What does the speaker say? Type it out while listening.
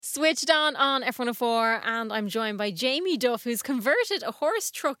Switched on F104, and I'm joined by Jamie Duff, who's converted a horse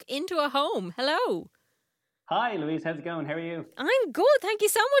truck into a home. Hello. Hi, Louise. How's it going? How are you? I'm good. Thank you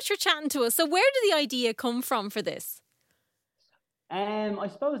so much for chatting to us. So where did the idea come from for this? I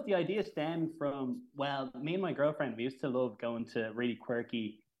suppose the idea stemmed from, well, me and my girlfriend, we used to love going to really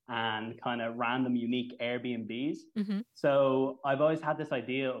quirky and kind of random, unique Airbnbs. Mm-hmm. So I've always had this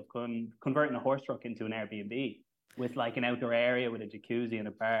idea of converting a horse truck into an Airbnb with like an outdoor area with a jacuzzi and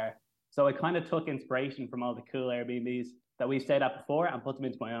a bar. So I kind of took inspiration from all the cool Airbnbs that we've stayed at before and put them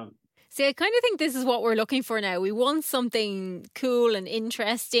into my own. See, I kind of think this is what we're looking for now. We want something cool and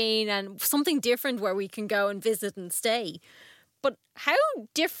interesting and something different where we can go and visit and stay. But how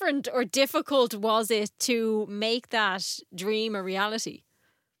different or difficult was it to make that dream a reality?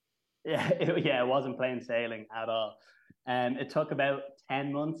 It wasn't plain sailing at all. It took about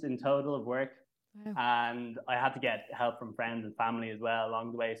 10 months in total of work. Wow. And I had to get help from friends and family as well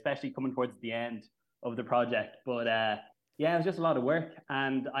along the way, especially coming towards the end of the project. But it was just a lot of work.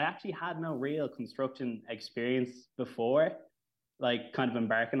 And I actually had no real construction experience before, like kind of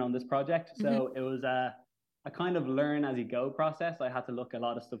embarking on this project. So it was a kind of learn as you go process. I had to look a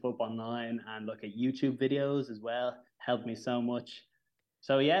lot of stuff up online and look at YouTube videos as well. Helped me so much.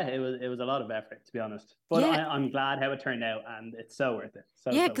 So yeah, it was a lot of effort, to be honest. But Yeah. I'm glad how it turned out, and it's so worth it.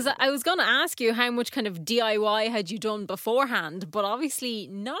 Yeah, because I was going to ask you how much kind of DIY had you done beforehand, but obviously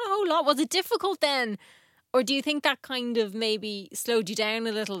not a whole lot. Was it difficult then? Or do you think that kind of maybe slowed you down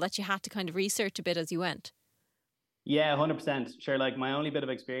a little, that you had to kind of research a bit as you went? Yeah, 100%. Sure, like my only bit of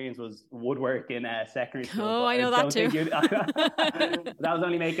experience was woodwork in secondary school. Oh, I know that too. That was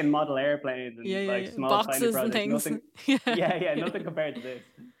only making model airplanes and small boxes tiny and things. Nothing, nothing compared to this.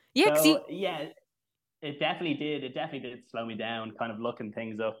 Yeah, so it definitely did. It definitely did slow me down, kind of looking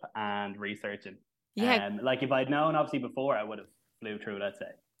things up and researching. Yeah. Like if I'd known obviously before, I would have flew through it, I'd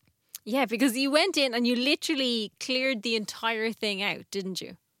say. Yeah, because you went in and you literally cleared the entire thing out, didn't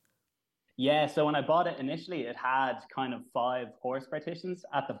you? Yeah, so when I bought it initially, it had kind of 5 horse partitions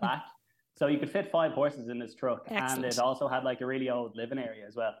at the back. So you could fit 5 horses in this truck. Excellent. And it also had like a really old living area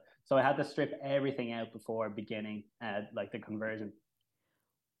as well. So I had to strip everything out before beginning like the conversion.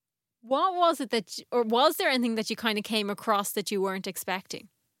 What was it or was there anything that you kind of came across that you weren't expecting?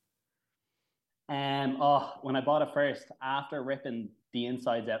 When I bought it first, after ripping the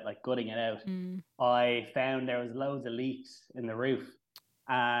insides out, like gutting it out, I found there was loads of leaks in the roof.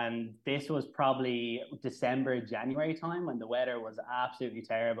 And this was probably December, January time when the weather was absolutely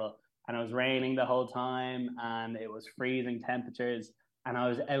terrible. And it was raining the whole time and it was freezing temperatures. And I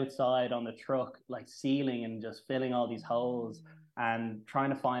was outside on the truck, like sealing and just filling all these holes and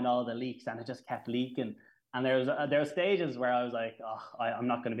trying to find all the leaks. And it just kept leaking. And there were stages where I was like, I'm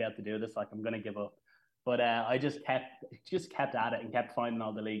not going to be able to do this. Like, I'm going to give up. But I just kept at it and kept finding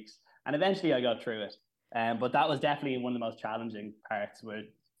all the leaks. And eventually I got through it. But that was definitely one of the most challenging parts, with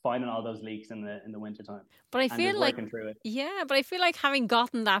finding all those leaks in the winter time. But I feel like working through it. Yeah, but I feel like having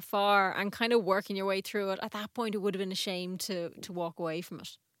gotten that far and kind of working your way through it, at that point it would have been a shame to walk away from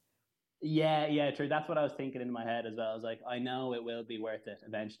it. Yeah, true. That's what I was thinking in my head as well. I was like, I know it will be worth it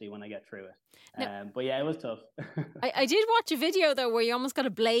eventually when I get through it. But yeah, it was tough. I did watch a video though where you almost got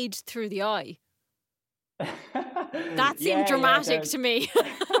a blade through the eye. That seemed dramatic to me.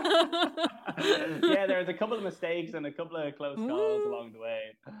 Yeah, there was a couple of mistakes and a couple of close calls along the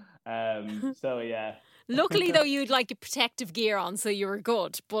way. So yeah. Luckily though, you'd like a protective gear on, so you were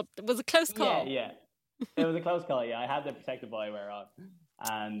good. But it was a close call. Yeah. It was a close call. Yeah, I had the protective eyewear on.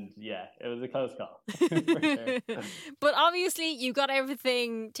 And yeah, it was a close call. For sure. But obviously you got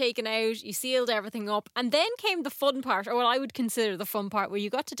everything taken out, you sealed everything up, and then came the fun part, or what I would consider the fun part, where you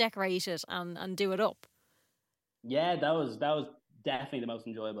got to decorate it and do it up. Yeah, that was definitely the most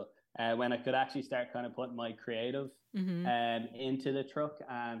enjoyable. When I could actually start kind of putting my creative into the truck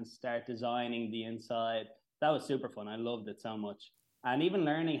and start designing the inside. That was super fun. I loved it so much. And even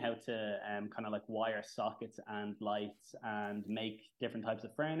learning how to kind of like wire sockets and lights and make different types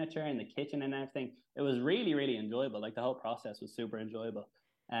of furniture in the kitchen and everything. It was really, really enjoyable. Like the whole process was super enjoyable.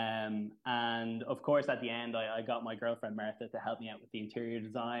 And of course, at the end, I got my girlfriend Martha to help me out with the interior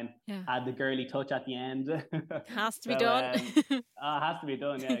design. Yeah. Add the girly touch at the end. Has to be done. Has to be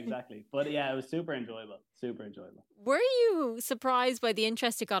done. Yeah, exactly. But yeah, it was super enjoyable. Super enjoyable. Were you surprised by the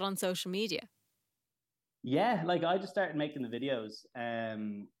interest it got on social media? Yeah, like I just started making the videos.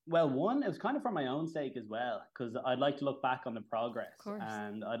 Well, one, it was kind of for my own sake as well, because I'd like to look back on the progress,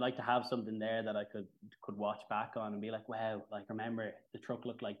 and I'd like to have something there that I could watch back on and be like, wow, like remember the truck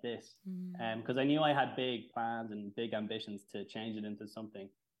looked like this. Because I knew I had big plans and big ambitions to change it into something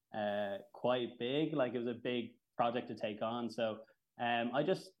quite big. Like it was a big project to take on. So I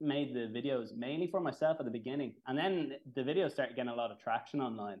just made the videos mainly for myself at the beginning, and then the videos started getting a lot of traction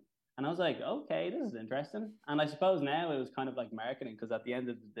online. And I was like, okay, this is interesting. And I suppose now it was kind of like marketing because at the end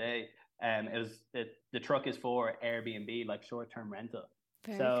of the day, the truck is for Airbnb, like short term rental.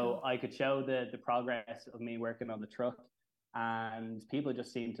 Very So cool. I could show the progress of me working on the truck, and people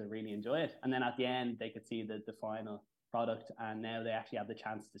just seemed to really enjoy it. And then at the end, they could see the final product, and now they actually have the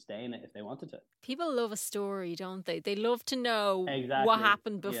chance to stay in it if they wanted to. People love a story, don't they? They love to know what Exactly.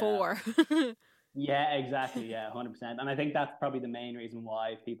 happened Yeah. before. Yeah, exactly. Yeah, 100%. And I think that's probably the main reason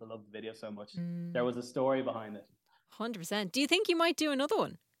why people love the video so much. There Mm, was a story behind it. 100%. Do you think you might do another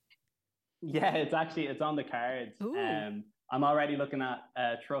one? Yeah, it's on the cards. Ooh, I'm already looking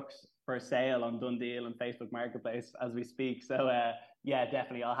at trucks for sale on Dundee and Facebook Marketplace as we speak. So yeah,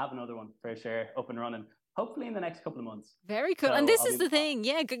 definitely, I'll have another one for sure up and running. Hopefully in the next couple of months. very cool. And So this I'll is be the thing.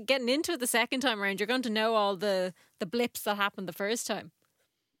 Yeah, getting into it the second time around, you're going to know all the blips that happened the first time.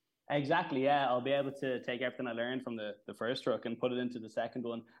 exactly, yeah. I'll be able to take everything I learned from the first truck and put it into the second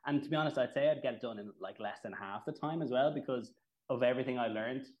one. And to be honest, I'd say I'd get it done in like less than half the time as well because of everything I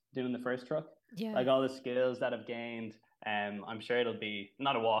learned doing the first truck. Yeah. Like all the skills that I've gained. I'm sure it'll be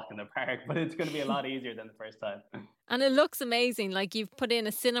not a walk in the park, but it's going to be a lot easier than the first time. And it looks amazing. Like you've put in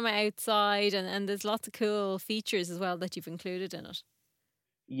a cinema outside and there's lots of cool features as well that you've included in it.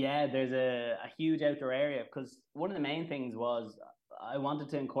 Yeah, there's a huge outdoor area because one of the main things was I wanted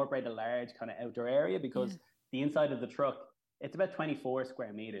to incorporate a large kind of outdoor area Yeah. because the inside of the truck, it's about 24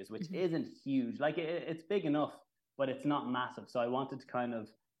 square meters, which Hmm. isn't huge. Like it's big enough, but it's not massive. So I wanted to kind of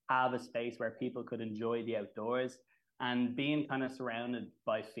have a space where people could enjoy the outdoors and being kind of surrounded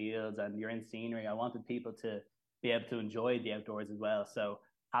by fields and you're in scenery. I wanted people to be able to enjoy the outdoors as well. So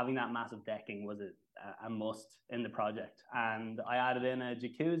having that massive decking was a must in the project. And I added in a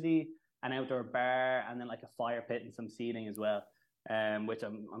jacuzzi, an outdoor bar, and then like a fire pit and some seating as well. Which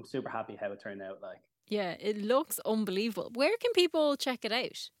I'm super happy how it turned out. Like, Yeah, it looks unbelievable. Where can people check it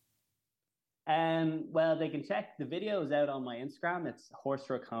out? well, they can check the videos out on my Instagram. It's Horse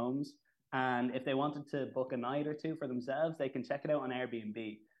Truck Homes, and if they wanted to book a night or two for themselves, they can check it out on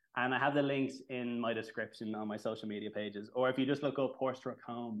Airbnb. And I have the links in my description on my social media pages. Or if you just look up Horse Truck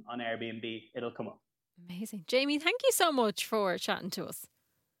Home on Airbnb, it'll come up. Amazing. Jamie, thank you so much for chatting to us.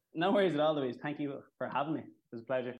 No worries at all, Louise. Thank you for having me. It was a pleasure.